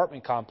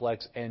apartment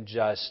complex and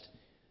just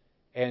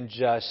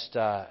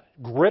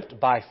gripped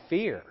by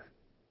fear.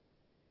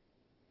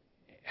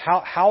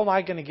 How am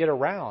I going to get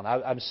around?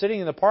 I'm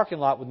sitting in the parking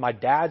lot with my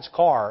dad's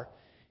car.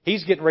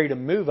 He's getting ready to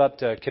move up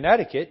to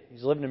Connecticut.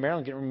 He's living in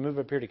Maryland, getting ready to move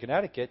up here to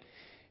Connecticut.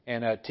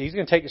 And he's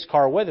going to take his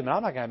car with him, and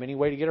I'm not going to have any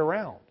way to get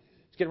around.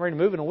 He's getting ready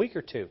to move in a week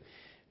or two.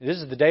 And this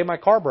is the day my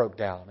car broke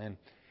down. And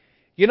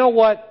you know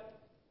what?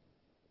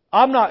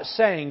 I'm not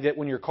saying that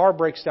when your car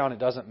breaks down, it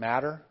doesn't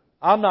matter.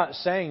 I'm not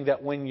saying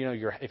that when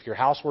if your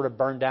house were to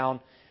burn down,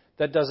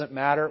 that doesn't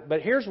matter.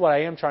 But here's what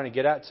I am trying to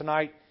get at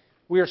tonight.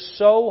 We are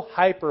so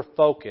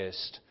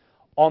hyper-focused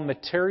on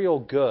material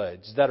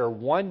goods that are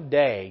one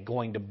day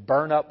going to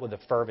burn up with a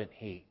fervent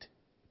heat.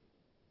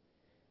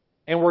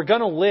 And we're going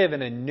to live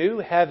in a new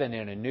heaven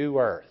and a new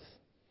earth.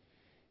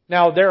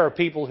 Now, there are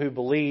people who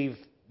believe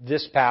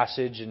this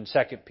passage in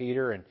 2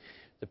 Peter and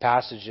the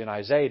passage in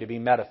Isaiah to be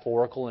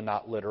metaphorical and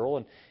not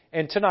literal.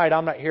 And tonight,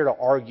 I'm not here to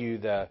argue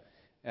that.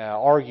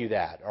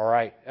 All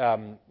right,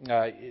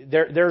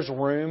 there's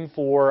room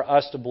for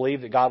us to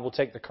believe that God will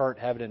take the current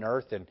heaven and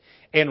earth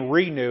and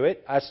renew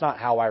it. That's not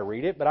how I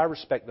read it, but I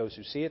respect those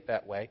who see it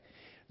that way.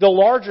 the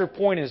larger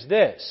point is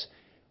this.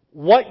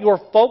 What you're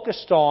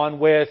focused on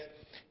with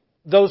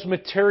those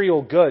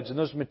material goods and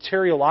those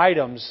material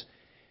items,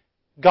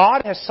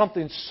 God has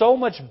something so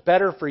much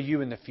better for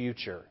you in the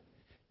future.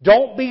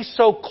 Don't be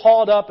so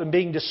caught up in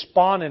being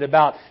despondent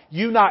about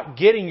you not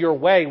getting your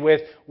way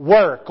with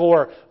work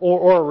or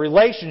a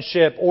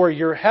relationship or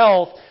your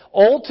health.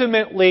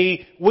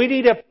 Ultimately, we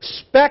need a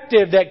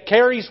perspective that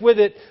carries with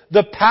it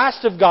the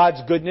past of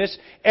God's goodness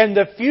and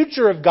the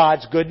future of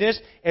God's goodness,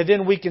 and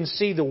then we can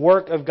see the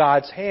work of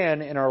God's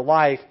hand in our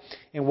life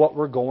and what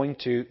we're going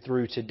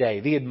through today.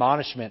 The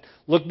admonishment,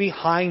 look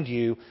behind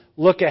you,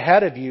 look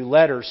ahead of you,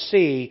 letter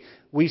C,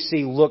 we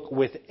see look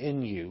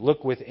within you.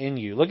 Look within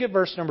you. Look at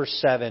verse number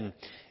 7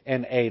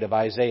 and 8 of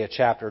Isaiah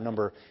chapter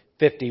number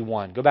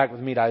 51. Go back with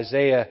me to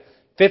Isaiah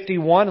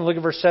 51 and look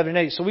at verse 7 and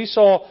 8. So we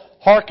saw,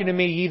 hearken to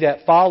me, ye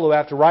that follow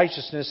after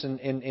righteousness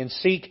and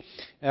seek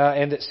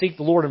and that seek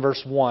the Lord in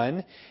verse 1.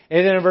 And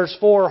then in verse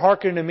 4,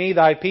 hearken to me,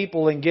 thy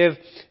people, and give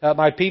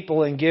my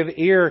people, and give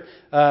ear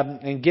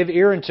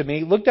unto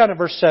me. Look down at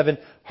verse 7.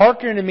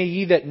 Hearken to me,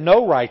 ye that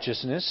know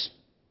righteousness,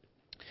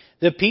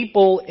 the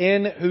people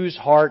in whose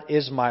heart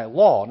is my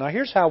law. Now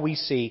here's how we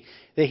see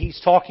that he's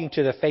talking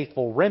to the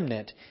faithful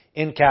remnant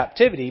in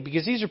captivity,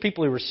 because these are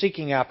people who were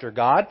seeking after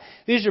God.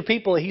 These are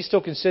people that he still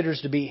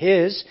considers to be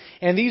his,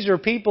 and these are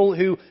people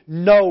who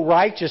know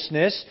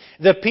righteousness.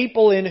 The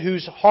people in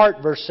whose heart,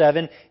 verse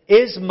 7,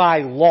 is my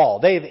law.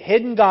 They have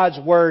hidden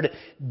God's word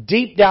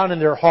deep down in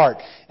their heart.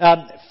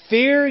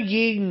 Fear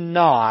ye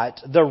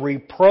not the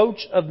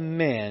reproach of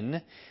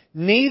men,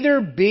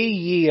 neither be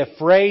ye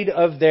afraid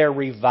of their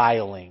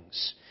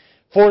revilings.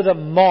 For the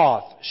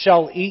moth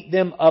shall eat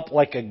them up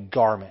like a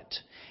garment,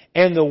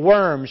 and the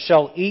worm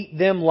shall eat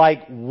them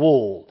like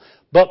wool.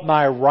 But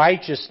my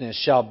righteousness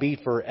shall be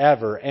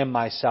forever, and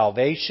my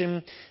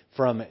salvation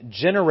from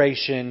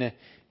generation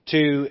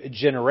to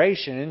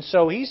generation. And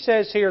so he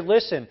says here,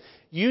 listen,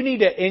 you need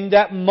to, in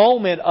that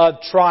moment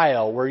of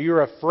trial where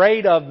you're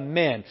afraid of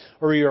men,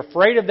 or you're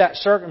afraid of that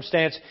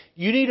circumstance,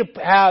 you need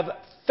to have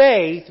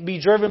faith,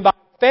 be driven by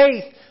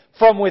faith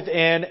from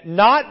within,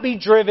 not be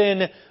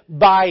driven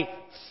by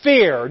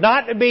fear,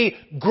 not to be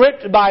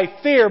gripped by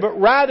fear, but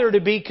rather to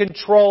be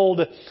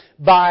controlled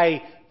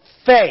by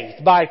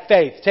faith. By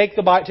faith. Take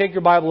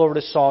your Bible over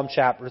to Psalm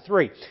chapter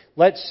 3.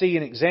 Let's see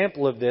an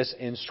example of this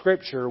in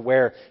Scripture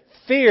where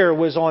fear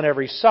was on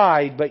every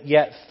side, but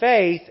yet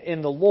faith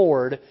in the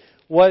Lord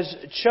was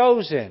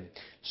chosen.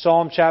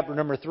 Psalm chapter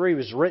number 3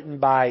 was written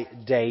by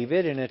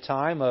David in a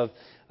time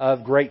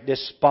of great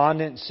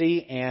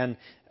despondency and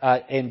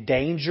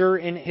danger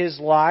in his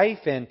life.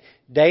 And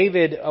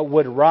David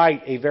would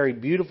write a very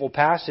beautiful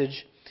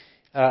passage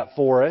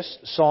for us.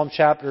 Psalm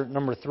chapter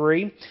number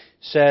 3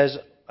 says,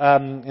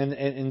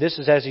 and this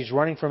is as he's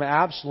running from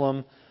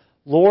Absalom,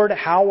 Lord,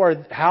 how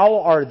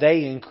are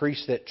they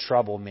increased that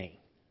trouble me?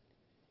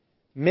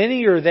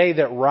 Many are they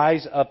that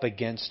rise up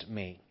against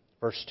me.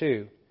 Verse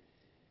 2,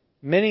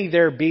 many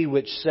there be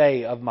which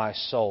say of my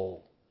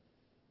soul,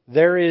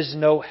 there is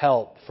no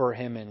help for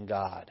him in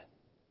God.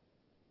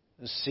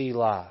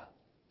 Selah.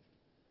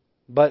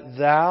 But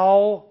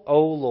Thou,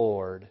 O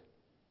Lord,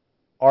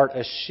 art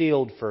a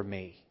shield for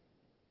me,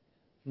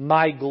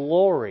 my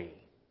glory,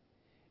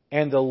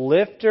 and the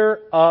lifter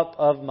up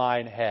of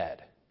mine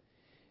head.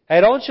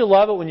 Hey, don't you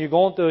love it when you're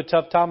going through a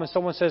tough time and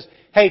someone says,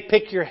 hey,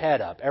 pick your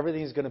head up.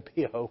 Everything's going to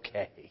be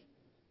okay.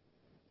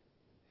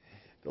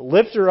 The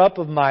lifter up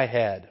of my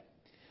head.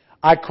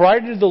 I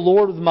cried to the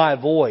Lord with my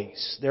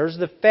voice. There's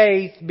the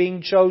faith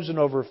being chosen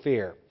over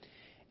fear.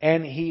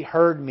 And He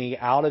heard me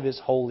out of His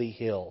holy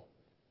hill.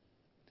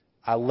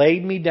 I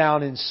laid me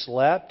down and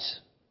slept.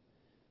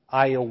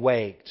 I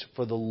awaked,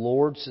 for the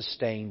Lord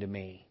sustained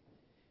me.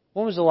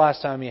 When was the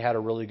last time you had a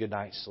really good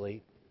night's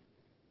sleep?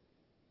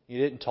 You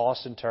didn't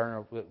toss and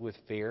turn with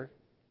fear?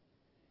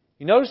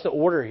 You notice the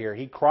order here.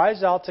 He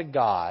cries out to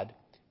God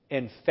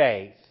in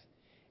faith,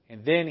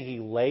 and then he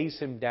lays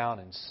him down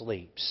and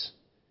sleeps.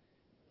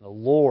 The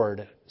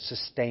Lord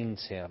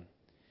sustains him.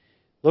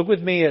 Look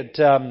with me at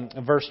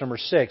verse number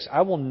 6.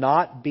 I will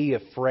not be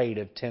afraid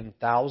of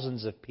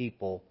 10,000s of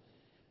people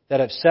that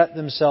have set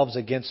themselves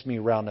against me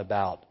round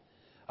about.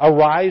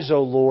 Arise,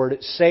 O Lord,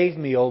 save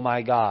me, O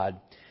my God.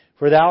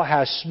 For Thou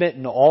hast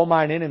smitten all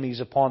mine enemies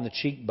upon the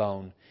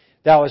cheekbone.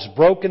 Thou hast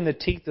broken the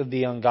teeth of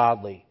the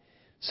ungodly.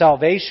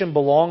 Salvation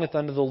belongeth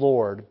unto the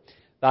Lord.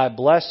 Thy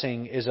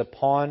blessing is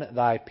upon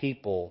Thy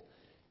people.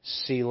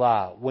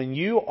 Selah. When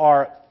you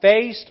are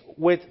faced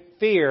with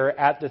fear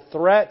at the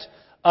threat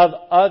of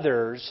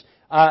others,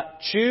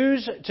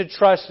 choose to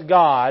trust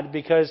God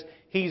because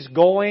He's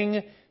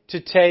going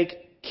to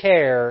take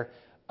care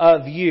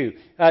of you.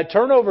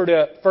 Turn over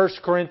to 1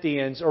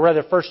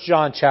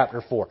 John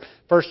chapter 4.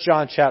 1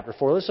 John chapter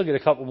 4. Let's look at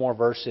a couple more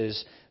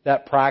verses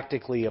that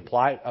practically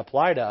apply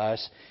to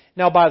us.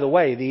 Now, by the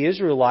way, the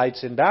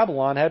Israelites in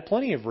Babylon had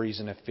plenty of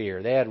reason to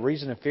fear. They had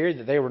reason to fear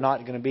that they were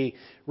not going to be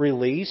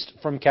released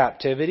from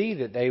captivity,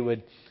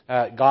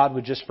 that God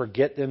would just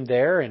forget them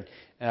there and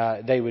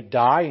they would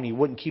die and He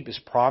wouldn't keep His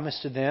promise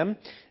to them.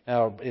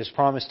 is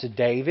promised to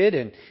David.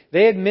 And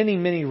they had many,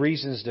 many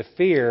reasons to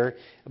fear,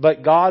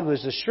 but God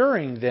was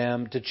assuring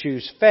them to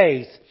choose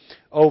faith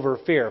over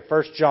fear.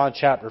 1 John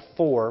chapter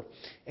 4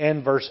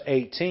 and verse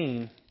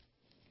 18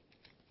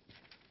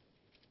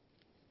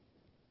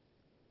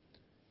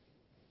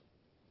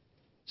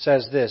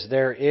 says this,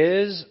 "There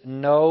is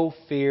no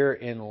fear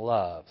in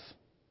love,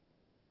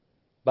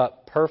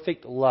 but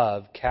perfect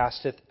love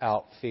casteth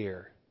out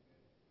fear.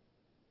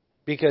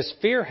 Because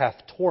fear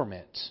hath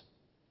torment.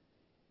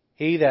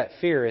 He that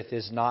feareth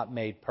is not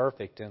made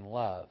perfect in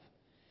love."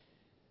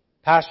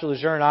 Pastor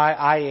Lejeune,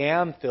 I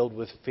am filled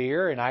with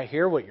fear, and I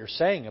hear what you're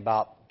saying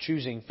about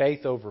choosing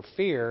faith over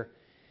fear.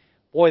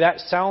 Boy, that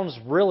sounds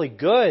really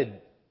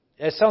good.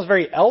 It sounds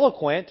very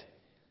eloquent.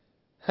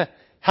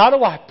 How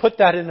do I put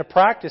that into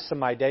practice in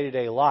my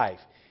day-to-day life?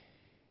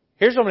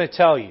 Here's what I'm going to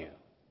tell you.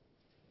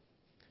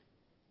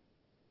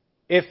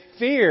 If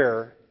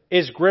fear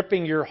is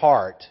gripping your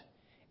heart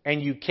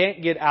and you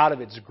can't get out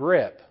of its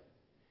grip,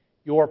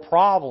 your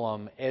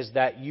problem is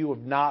that you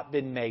have not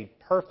been made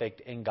perfect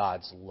in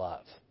God's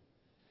love.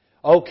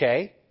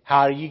 Okay,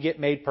 how do you get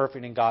made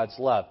perfect in God's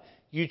love?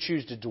 You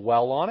choose to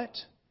dwell on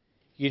it.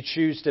 You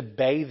choose to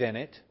bathe in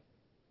it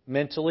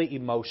mentally,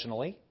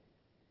 emotionally.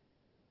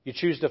 You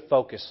choose to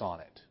focus on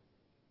it.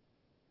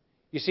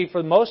 You see,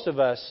 for most of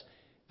us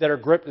that are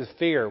gripped with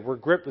fear, we're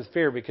gripped with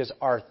fear because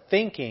our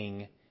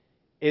thinking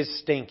is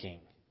stinking.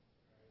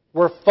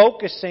 We're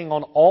focusing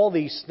on all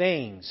these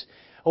things.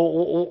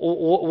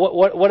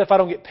 What if I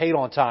don't get paid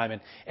on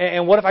time?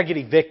 And what if I get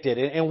evicted?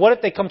 And what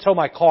if they come tow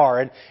my car?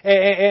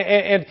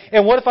 And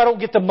what if I don't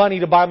get the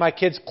money to buy my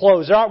kids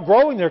clothes? They're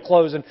outgrowing their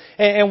clothes.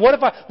 And what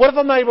if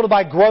I'm not able to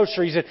buy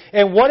groceries?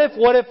 And what if?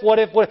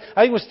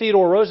 I think it was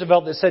Theodore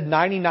Roosevelt that said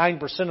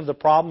 99% of the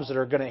problems that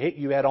are going to hit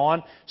you head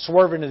on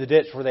swerve into the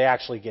ditch before they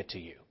actually get to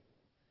you.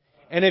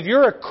 And if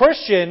you're a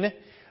Christian,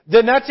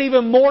 then that's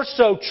even more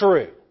so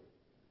true.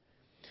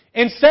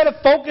 Instead of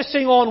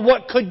focusing on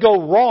what could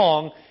go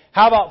wrong,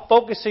 how about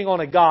focusing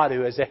on a God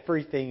who has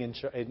everything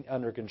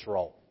under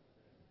control?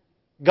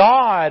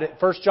 God,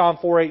 1 John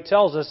 4:8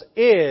 tells us,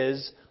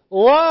 is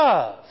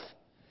love.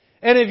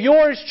 And if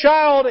you're His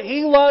child,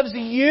 He loves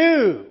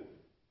you.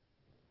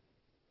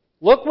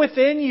 Look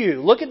within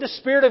you. Look at the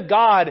Spirit of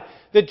God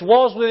that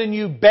dwells within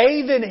you.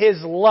 Bathe in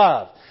His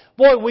love.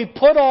 Boy, we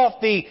put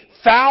off the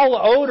foul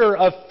odor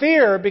of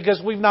fear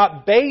because we've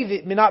not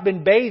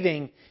been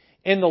bathing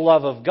in the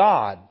love of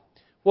God.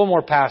 One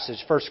more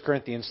passage, 1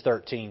 Corinthians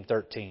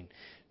 13:13.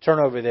 Turn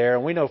over there,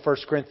 and we know 1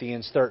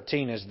 Corinthians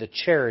 13 is the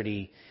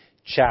charity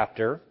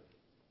chapter.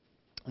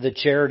 The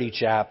charity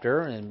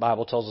chapter, and the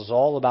Bible tells us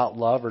all about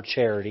love or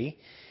charity.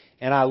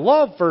 And I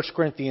love 1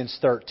 Corinthians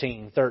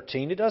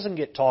 13:13. It doesn't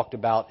get talked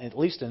about, at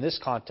least in this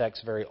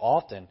context, very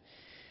often.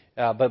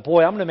 But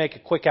boy, I'm going to make a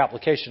quick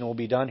application and we'll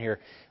be done here.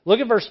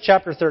 Look at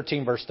chapter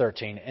 13, verse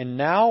 13. And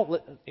now,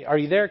 are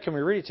you there? Can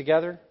we read it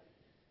together?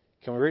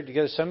 Can we read it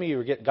together? Some of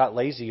you got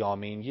lazy on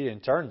me and you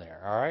didn't turn there.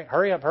 All right?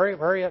 Hurry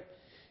up.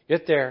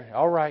 Get there.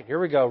 All right. Here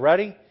we go.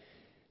 Ready?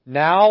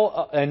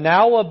 Now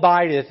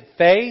abideth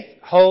faith,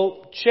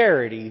 hope,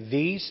 charity.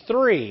 These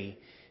three.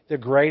 The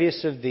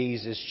greatest of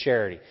these is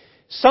charity.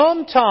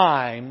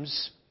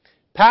 Sometimes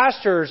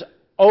pastors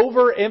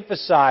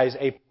overemphasize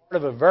a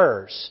part of a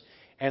verse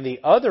and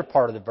the other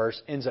part of the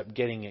verse ends up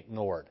getting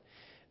ignored.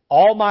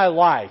 All my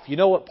life, you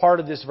know what part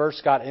of this verse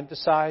got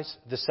emphasized?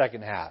 The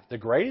second half. The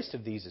greatest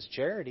of these is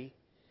charity.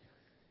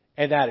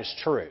 And that is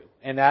true.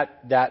 And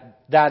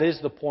that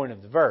is the point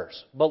of the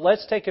verse. But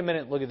let's take a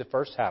minute and look at the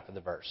first half of the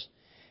verse.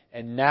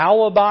 And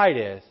now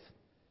abideth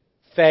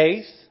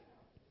faith,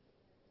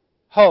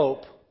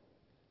 hope,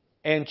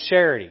 and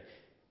charity.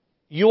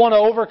 You want to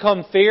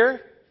overcome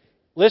fear?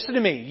 Listen to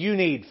me. You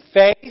need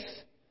faith,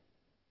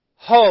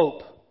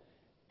 hope,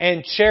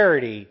 and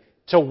charity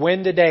to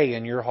win the day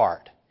in your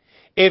heart.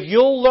 If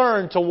you'll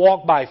learn to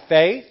walk by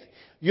faith,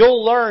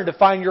 you'll learn to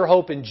find your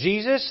hope in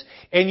Jesus,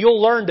 and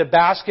you'll learn to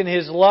bask in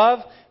His love,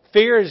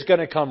 fear is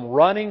going to come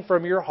running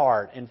from your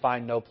heart and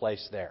find no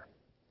place there.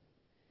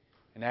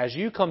 And as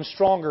you come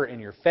stronger in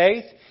your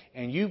faith,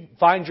 and you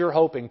find your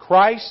hope in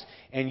Christ,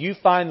 and you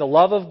find the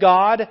love of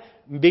God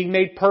being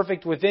made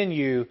perfect within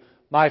you,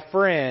 my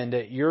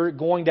friend, you're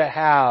going to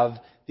have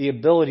the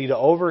ability to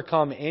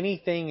overcome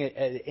anything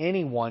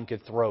anyone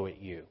could throw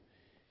at you.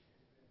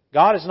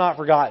 God has not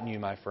forgotten you,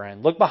 my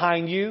friend. Look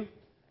behind you.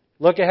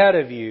 Look ahead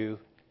of you.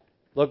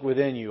 Look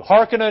within you.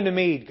 Hearken unto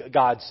me,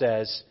 God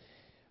says.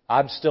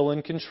 I'm still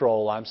in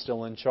control. I'm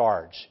still in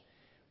charge.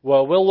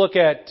 Well, we'll look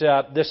at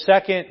the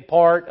second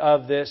part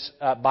of this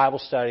Bible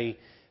study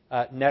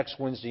next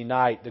Wednesday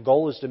night. The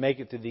goal is to make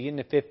it to the end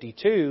of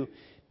 52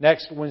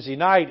 next Wednesday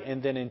night.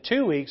 And then in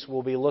 2 weeks,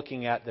 we'll be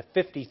looking at the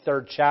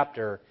 53rd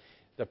chapter,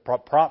 the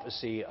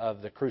prophecy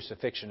of the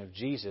crucifixion of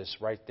Jesus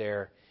right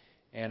there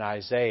in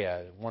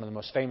Isaiah, one of the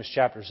most famous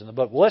chapters in the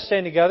book. Well, let's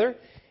stand together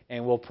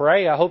and we'll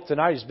pray. I hope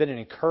tonight has been an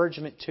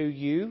encouragement to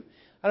you.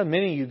 I know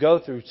many of you go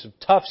through some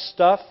tough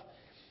stuff.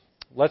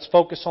 Let's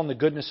focus on the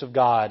goodness of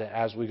God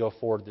as we go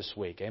forward this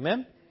week.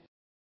 Amen?